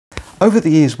Over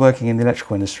the years working in the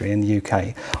electrical industry in the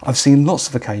UK, I've seen lots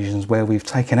of occasions where we've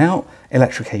taken out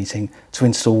electric heating to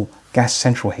install gas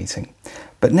central heating.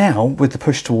 But now, with the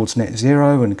push towards net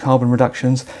zero and carbon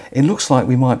reductions, it looks like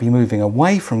we might be moving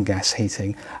away from gas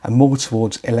heating and more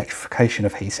towards electrification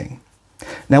of heating.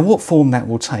 Now, what form that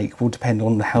will take will depend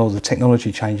on how the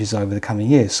technology changes over the coming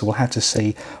years, so we'll have to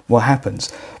see what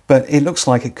happens. But it looks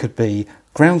like it could be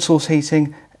ground source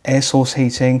heating, air source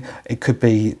heating, it could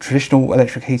be traditional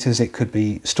electric heaters, it could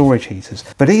be storage heaters.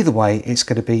 But either way, it's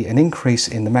going to be an increase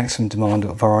in the maximum demand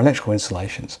of our electrical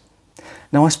installations.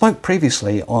 Now, I spoke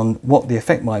previously on what the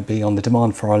effect might be on the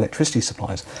demand for our electricity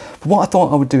supplies, but what I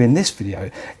thought I would do in this video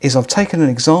is I've taken an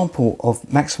example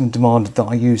of maximum demand that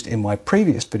I used in my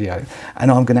previous video,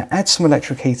 and I'm going to add some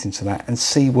electric heating to that and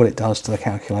see what it does to the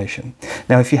calculation.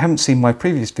 Now, if you haven't seen my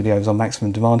previous videos on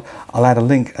maximum demand, I'll add a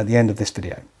link at the end of this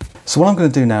video. So what I'm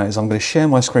going to do now is I'm going to share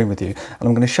my screen with you, and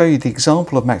I'm going to show you the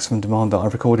example of maximum demand that I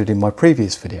recorded in my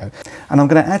previous video, and I'm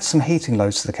going to add some heating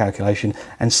loads to the calculation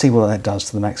and see what that does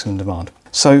to the maximum demand.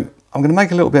 So I'm going to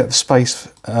make a little bit of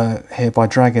space here by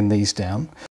dragging these down.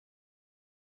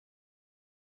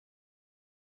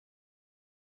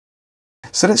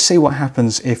 So let's see what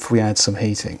happens if we add some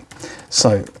heating.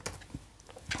 So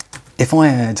if I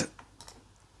add,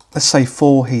 let's say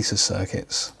 4 heater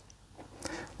circuits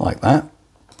like that.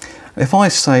 If I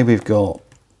say we've got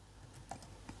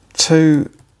 2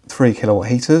 3 kilowatt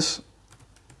heaters,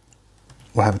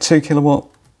 we'll have a 2 kilowatt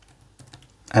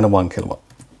and a 1 kilowatt.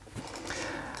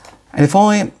 And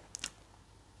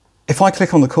if I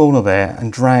click on the corner there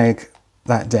and drag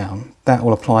that down, that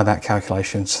will apply that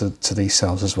calculation to these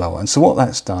cells as well. And so what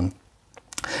that's done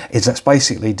is that's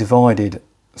basically divided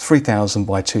 3000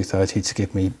 by 230 to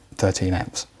give me 13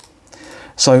 amps.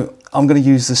 So I'm going to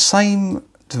use the same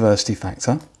diversity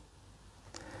factor,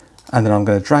 and then I'm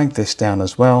going to drag this down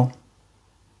as well.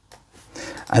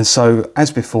 And so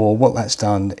as before, what that's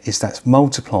done is that's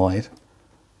multiplied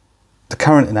the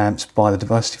current in amps by the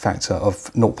diversity factor of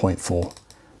 0.4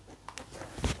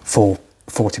 for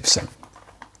 40%.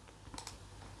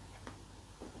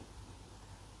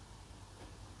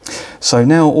 So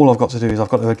now all I've got to do is I've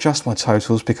got to adjust my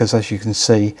totals, because as you can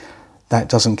see, that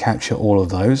doesn't capture all of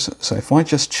those. So if I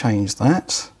just change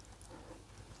that,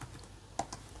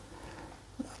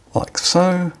 like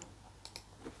so,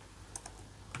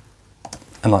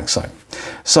 and like so.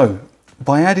 So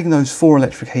by adding those 4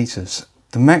 electric heaters,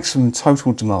 the maximum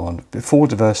total demand before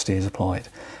diversity is applied,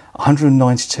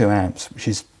 192 amps, which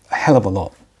is a hell of a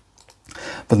lot.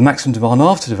 But the maximum demand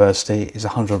after diversity is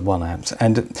 101 amps.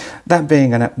 And that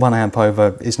being 1 amp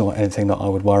over is not anything that I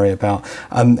would worry about.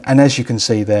 And as you can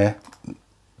see there,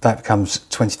 that becomes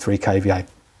 23 kVA.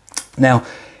 Now,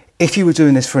 if you were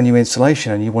doing this for a new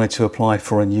installation and you wanted to apply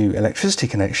for a new electricity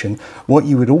connection, what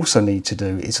you would also need to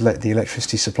do is let the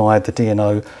electricity supplier, the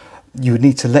DNO, you would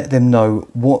need to let them know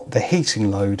what the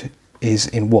heating load is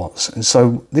in watts. And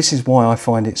so this is why I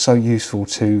find it so useful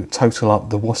to total up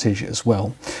the wattage as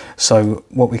well. So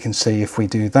what we can see if we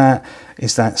do that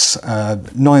is that's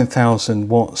 9,000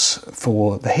 watts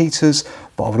for the heaters,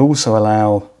 but I would also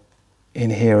allow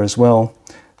in here as well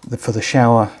for the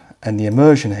shower and the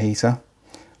immersion heater,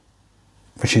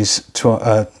 which is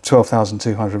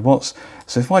 12,200 watts.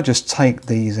 So if I just take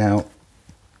these out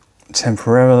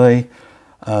temporarily,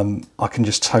 I can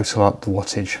just total up the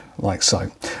wattage like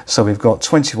so. So we've got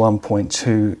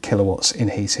 21.2 kilowatts in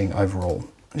heating overall.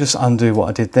 Just undo what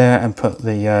I did there and put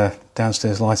the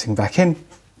downstairs lighting back in.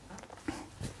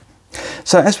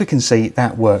 So as we can see,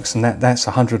 that works, and that's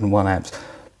 101 amps.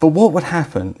 But what would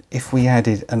happen if we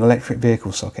added an electric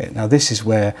vehicle socket? Now this is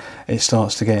where it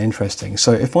starts to get interesting.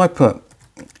 So if I put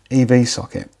EV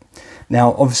socket,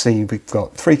 now obviously we've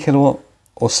got 3 kilowatt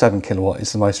or 7 kilowatt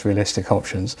is the most realistic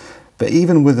options. But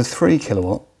even with a 3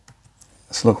 kilowatt,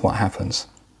 let's look what happens.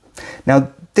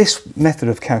 Now, this method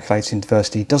of calculating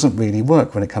diversity doesn't really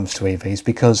work when it comes to EVs,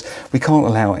 because we can't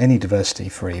allow any diversity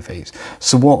for EVs.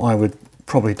 So what I would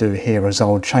probably do here is I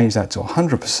would change that to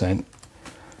 100%,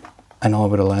 and I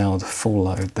would allow the full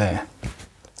load there.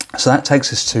 So that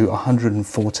takes us to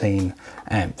 114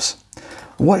 amps.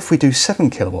 What if we do 7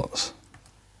 kilowatts?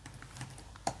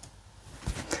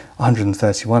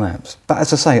 131 amps. But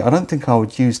as I say, I don't think I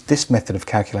would use this method of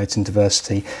calculating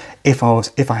diversity if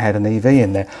I had an EV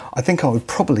in there. I think I would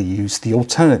probably use the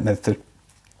alternate method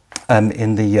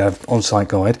in the on-site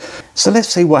guide. So let's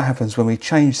see what happens when we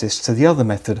change this to the other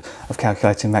method of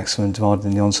calculating maximum demand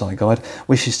in the on-site guide,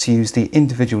 which is to use the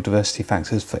individual diversity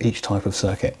factors for each type of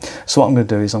circuit. So what I'm going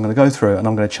to do is I'm going to go through and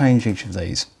I'm going to change each of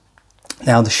these.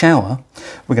 Now the shower,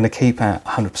 we're going to keep at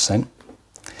 100%.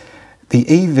 The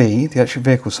EV, the electric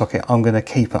vehicle socket, I'm going to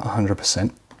keep at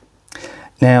 100%.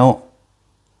 Now,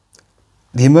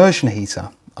 the immersion heater,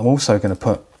 I'm also going to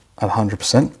put at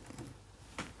 100%.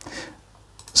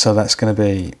 So that's going to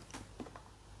be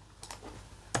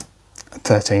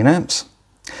 13 amps.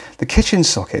 The kitchen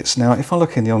sockets, now if I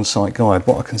look in the on-site guide,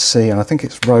 what I can see, and I think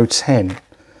it's row 10,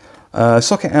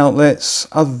 socket outlets,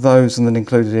 other those and then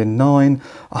included in 9,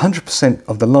 100%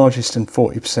 of the largest and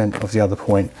 40% of the other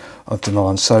point of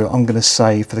demand. So I'm going to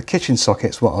say for the kitchen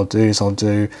sockets, what I'll do is I'll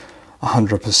do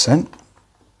 100%.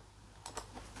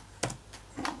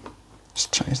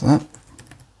 Just change that.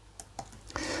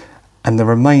 And the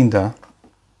remainder,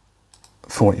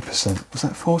 40%. Was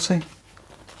that 40?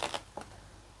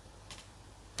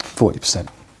 40%.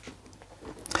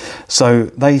 So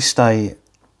they stay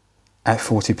at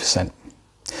 40%.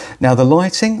 Now the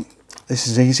lighting, this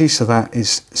is easy, so that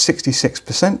is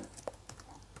 66%.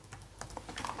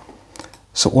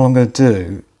 So all I'm going to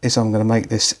do is I'm going to make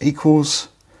this equals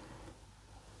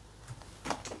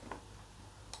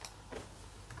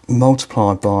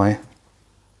multiplied by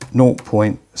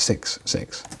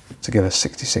 0.66 to give us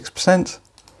 66%.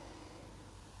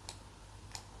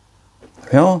 There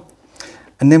we are.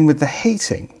 And then with the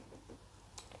heating,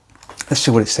 let's see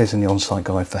what it says in the on-site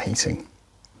guide for heating.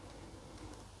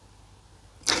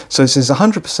 So it says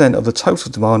 100% of the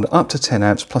total demand up to 10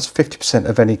 amps plus 50%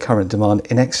 of any current demand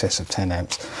in excess of 10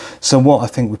 amps. So what I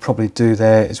think we probably do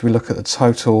there is we look at the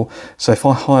total. So if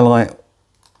I highlight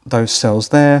those cells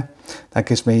there, that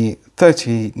gives me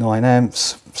 39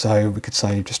 amps. So we could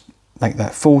say just make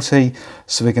that 40.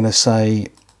 So we're going to say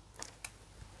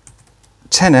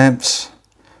 10 amps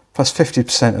plus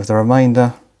 50% of the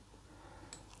remainder.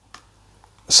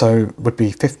 So would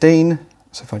be 15.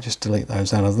 So if I just delete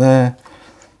those out of there.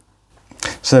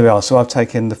 So there we are. So I've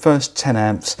taken the first 10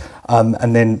 amps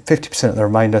and then 50% of the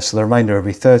remainder. So the remainder will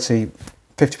be 30.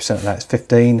 50% of that is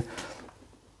 15.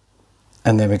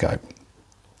 And there we go.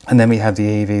 And then we have the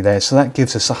EV there. So that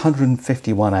gives us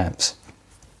 151 amps.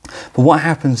 But what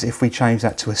happens if we change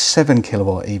that to a 7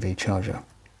 kilowatt EV charger?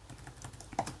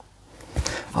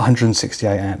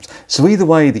 168 amps. So either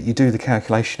way that you do the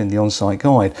calculation in the on-site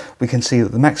guide, we can see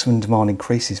that the maximum demand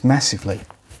increases massively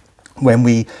when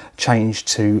we change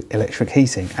to electric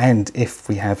heating and if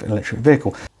we have an electric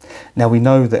vehicle. Now we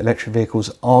know that electric vehicles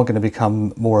are going to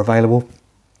become more available.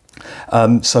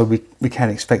 So we can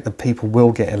expect that people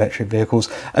will get electric vehicles,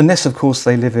 unless of course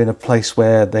they live in a place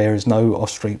where there is no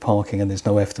off-street parking and there's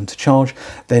nowhere for them to charge.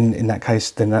 Then in that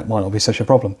case, then that might not be such a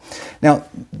problem. Now,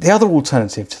 the other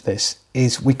alternative to this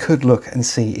is we could look and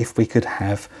see if we could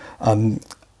have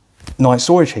night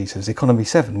storage heaters, economy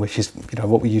 7, which is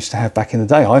what we used to have back in the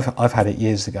day. I've had it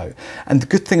years ago, and the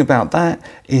good thing about that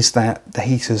is that the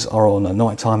heaters are on at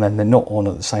night time and they're not on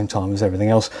at the same time as everything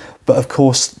else, but of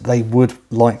course they would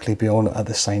likely be on at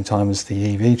the same time as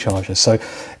the EV charger. So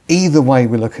either way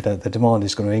we look at it, the demand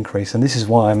is going to increase, and this is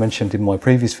why I mentioned in my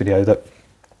previous video that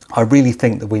I really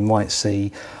think that we might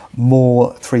see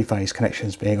more three-phase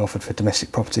connections being offered for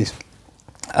domestic properties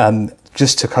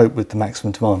just to cope with the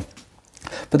maximum demand.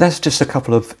 But that's just a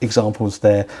couple of examples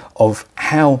there of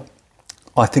how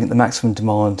I think the maximum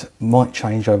demand might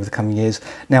change over the coming years.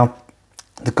 Now,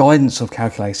 the guidance of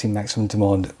calculating maximum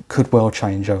demand could well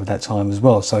change over that time as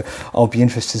well. So I'll be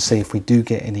interested to see if we do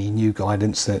get any new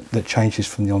guidance that changes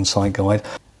from the on-site guide.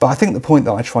 But I think the point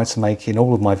that I try to make in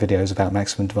all of my videos about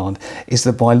maximum demand is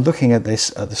that by looking at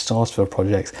this at the start of a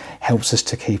project helps us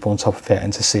to keep on top of it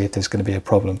and to see if there's going to be a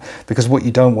problem. Because what you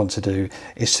don't want to do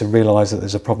is to realise that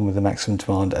there's a problem with the maximum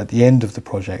demand at the end of the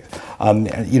project.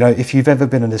 If you've ever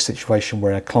been in a situation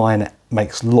where a client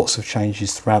makes lots of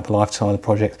changes throughout the lifetime of the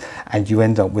project and you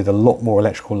end up with a lot more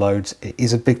electrical loads, it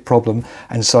is a big problem.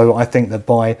 And so I think that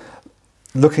by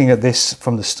looking at this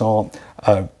from the start,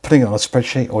 putting it on a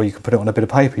spreadsheet, or you can put it on a bit of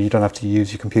paper, you don't have to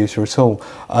use your computer at all.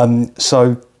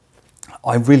 So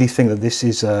I really think that this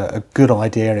is a good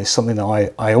idea, and it's something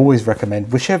that I always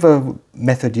recommend. Whichever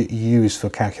method you use for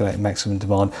calculating maximum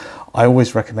demand, I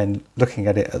always recommend looking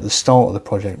at it at the start of the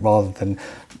project rather than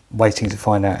waiting to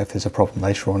find out if there's a problem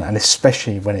later on, and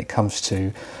especially when it comes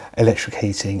to electric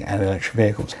heating and electric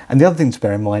vehicles. And the other thing to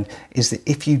bear in mind is that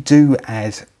if you do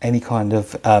add any kind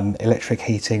of electric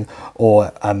heating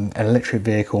or an electric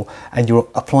vehicle and you're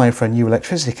applying for a new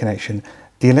electricity connection,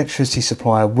 the electricity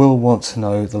supplier will want to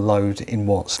know the load in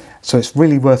watts. So it's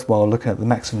really worthwhile looking at the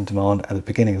maximum demand at the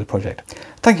beginning of the project.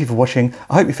 Thank you for watching.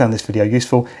 I hope you found this video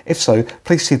useful. If so,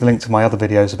 please see the link to my other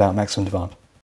videos about maximum demand.